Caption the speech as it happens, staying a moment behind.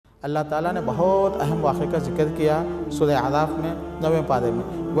अल्लाह ताला ने बहुत अहम वाक़े का ज़िक्र किया सूरह आराफ में 9वें पारे में,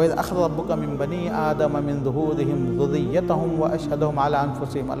 वइज़ अख़ज़ रब्बुका मिन बनी आदम मिन ज़ुहूरिहिम ज़ुर्रिय्यतहुम व अशहदहुम अला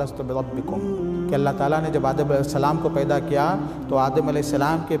अनफुसिहिम अलस्तु बिरब्बिकुम, कि अल्लाह ताला ने जब आदम अलैहिस्सलाम को पैदा किया तो आदम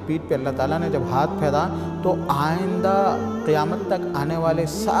अलैहिस्सलाम के पीठ पे अल्लाह ताला ने जब हाथ फेरा तो आइंदा क़यामत तक आने वाले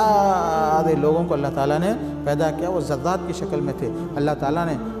सारे लोगों को अल्लाह ताला ने पैदा किया। वो ज़र्रात की शक्ल में थे। अल्लाह ताला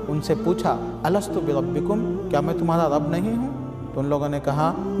ने उनसे पूछा अलस्तु बिरब्बिकुम, क्या मैं तुम्हारा रब नहीं हूँ? तो उन लोगों ने कहा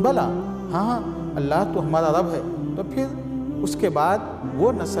बला, हाँ अल्लाह तो हमारा रब है। तो फिर उसके बाद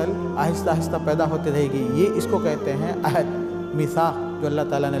वो नस्ल आहिस्ता आहिस्ता पैदा होती रहेगी। ये इसको कहते हैं अहद, मिसाक जो अल्लाह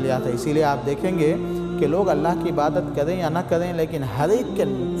ताला ने लिया था। इसीलिए आप देखेंगे कि लोग अल्लाह की इबादत करें या ना करें, लेकिन हर एक के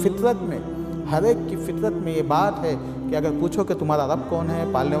फितरत में, हर एक की फितरत में ये बात है कि अगर पूछो कि तुम्हारा रब कौन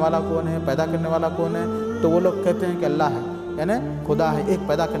है, पालने वाला कौन है, पैदा करने वाला कौन है, तो वो लोग कहते हैं कि अल्लाह है, यानी खुदा है, एक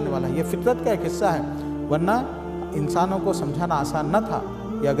पैदा करने वाला है। ये फितरत का एक हिस्सा है, वरना इंसानों को समझाना आसान न था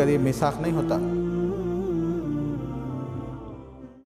ये अगर ये मिसाक नहीं होता।